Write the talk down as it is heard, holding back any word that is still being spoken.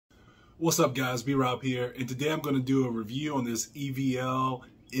What's up guys, B-Rob here, and today I'm going to do a review on this EVL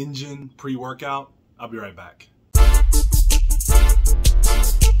Engine pre-workout. I'll be right back.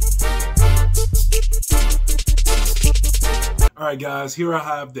 Alright guys, here I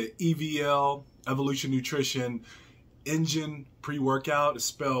have the EVL Evolution Nutrition Engine pre-workout. It's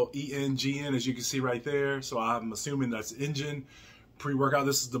spelled ENGN as you can see right there, so I'm assuming that's Engine pre-workout.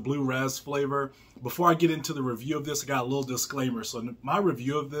 This is the blue raz flavor. Before I get into the review of this, I got a little disclaimer. So my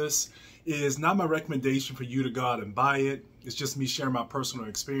review of this is not my recommendation for you to go out and buy it. It's just me sharing my personal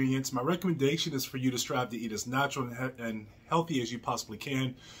experience. My recommendation is for you to strive to eat as natural and healthy as you possibly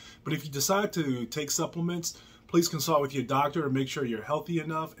can. But if you decide to take supplements, please consult with your doctor and make sure you're healthy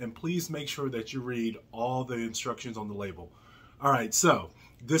enough, and please make sure that you read all the instructions on the label. All right, so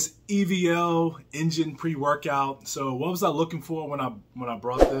this EVL Engine pre-workout. So what was I looking for when I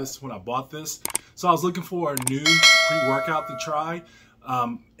bought this? So I was looking for a new pre-workout to try,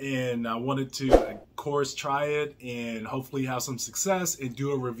 and I wanted to, of course, try it and hopefully have some success and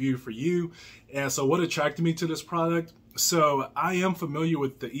do a review for you. And so what attracted me to this product? So I am familiar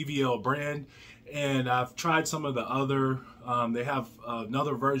with the EVL brand, and I've tried some of the other, they have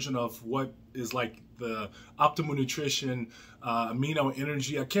another version of what is like the Optimal Nutrition Amino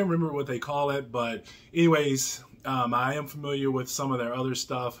Energy. I can't remember what they call it, but anyways, I am familiar with some of their other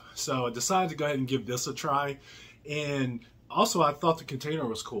stuff. So I decided to go ahead and give this a try. And also I thought the container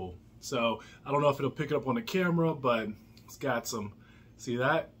was cool. So I don't know if it'll pick it up on the camera, but it's got some, see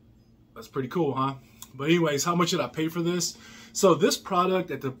that? That's pretty cool, huh? But anyways, how much did I pay for this? So this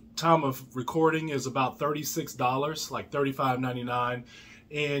product at the time of recording is about $36, like $35.99.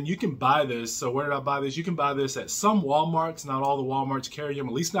 And you can buy this. So where did I buy this? You can buy this at some Walmarts. Not all the Walmarts carry them,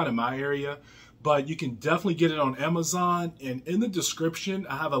 at least not in my area. But you can definitely get it on Amazon. And in the description,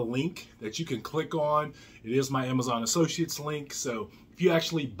 I have a link that you can click on. It is my Amazon Associates link. So if you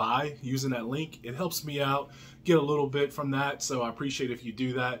actually buy using that link, it helps me out, get a little bit from that. So I appreciate if you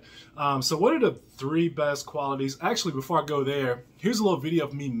do that. So what are the three best qualities? Actually, before I go there, here's a little video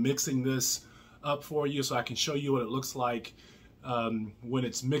of me mixing this up for you so I can show you what it looks like when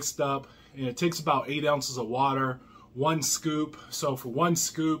it's mixed up. And it takes about 8 ounces of water, 1 scoop. So for 1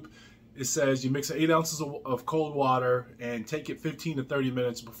 scoop, it says you mix 8 ounces of cold water and take it 15 to 30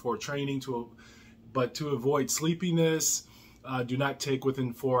 minutes before training. But to avoid sleepiness, do not take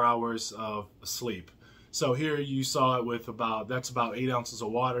within 4 hours of sleep. So here you saw it with that's about 8 ounces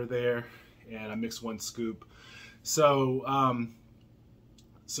of water there, and I mixed 1 scoop. So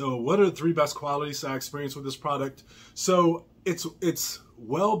so what are the three best qualities I experienced with this product? So it's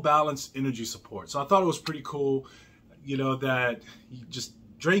well-balanced energy support. So I thought it was pretty cool, you know, that you just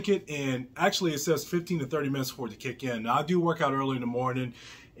drink it, and actually it says 15 to 30 minutes for it to kick in. Now I do work out early in the morning,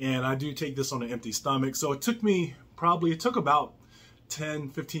 and I do take this on an empty stomach. So it took me it took about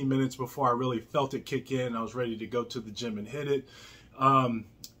 10-15 minutes before I really felt it kick in. I was ready to go to the gym and hit it.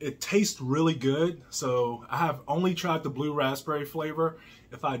 It tastes really good. So I have only tried the blue raspberry flavor.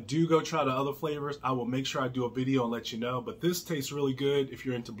 If I do go try the other flavors, I will make sure I do a video and let you know. But this tastes really good if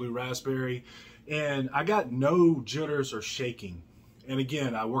you're into blue raspberry. And I got no jitters or shaking. And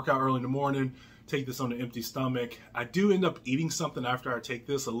again, I work out early in the morning, take this on an empty stomach. I do end up eating something after I take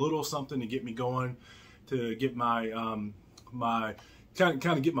this, a little something to get me going, to get my kind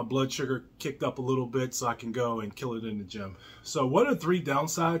of get my blood sugar kicked up a little bit so I can go and kill it in the gym. So what are 3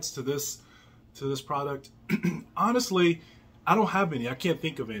 downsides to this product? Honestly, I don't have any. I can't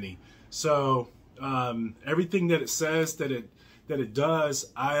think of any. So everything that it says that it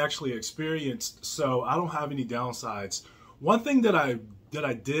does, I actually experienced. So I don't have any downsides. One thing that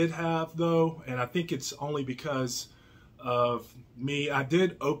I did have though, and I think it's only because of me, I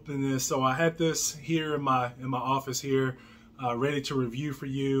did open this. So I had this here in my office here, ready to review for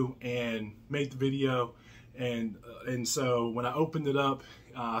you and made the video. And so when I opened it up,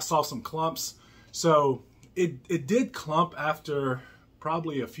 I saw some clumps. So it did clump after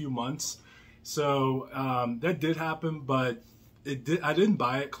probably a few months. So that did happen, but I didn't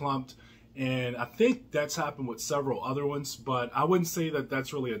buy it clumped. And I think that's happened with several other ones, but I wouldn't say that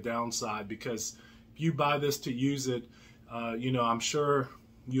that's really a downside, because if you buy this to use it, you know, I'm sure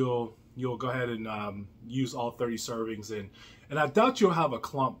you'll go ahead and use all 30 servings, and I doubt you'll have it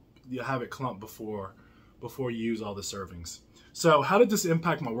clump before you use all the servings. So how did this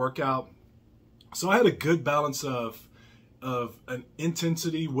impact my workout? So I had a good balance of an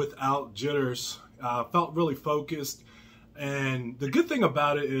intensity without jitters. Felt really focused. And the good thing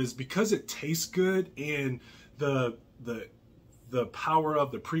about it is because it tastes good and the power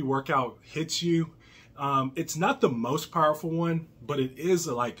of the pre-workout hits you, it's not the most powerful one, but it is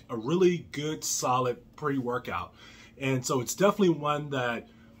like a really good, solid pre-workout. And so it's definitely one that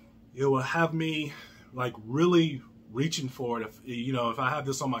it will have me like really reaching for it. If, you know, if I have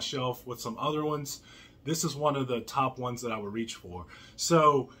this on my shelf with some other ones, this is one of the top ones that I would reach for.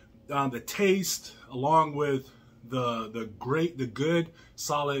 So the taste, along with the good,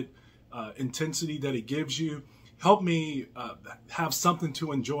 solid intensity that it gives you, help me have something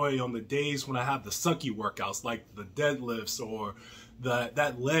to enjoy on the days when I have the sucky workouts, like the deadlifts or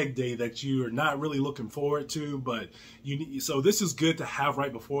that leg day that you are not really looking forward to, but so this is good to have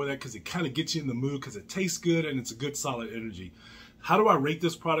right before that because it kind of gets you in the mood because it tastes good and it's a good solid energy. How do I rate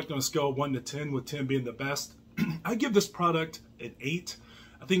this product on a scale of 1 to 10, with 10 being the best? I give this product an 8.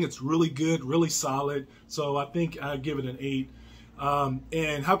 I think it's really good, really solid, so I think I give it an 8.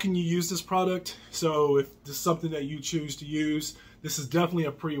 And how can you use this product? So if this is something that you choose to use, this is definitely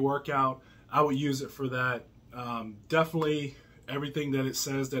a pre-workout. I would use it for that. Definitely everything that it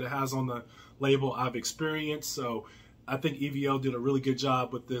says that it has on the label I've experienced. So I think EVL did a really good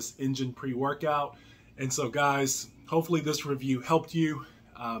job with this Engine pre-workout. And so guys, hopefully this review helped you.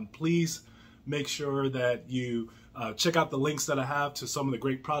 Please make sure that you check out the links that I have to some of the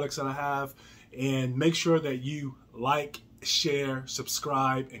great products that I have, and make sure that you like, share,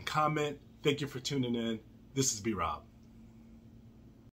 subscribe, and comment. Thank you for tuning in. This is B-Rob.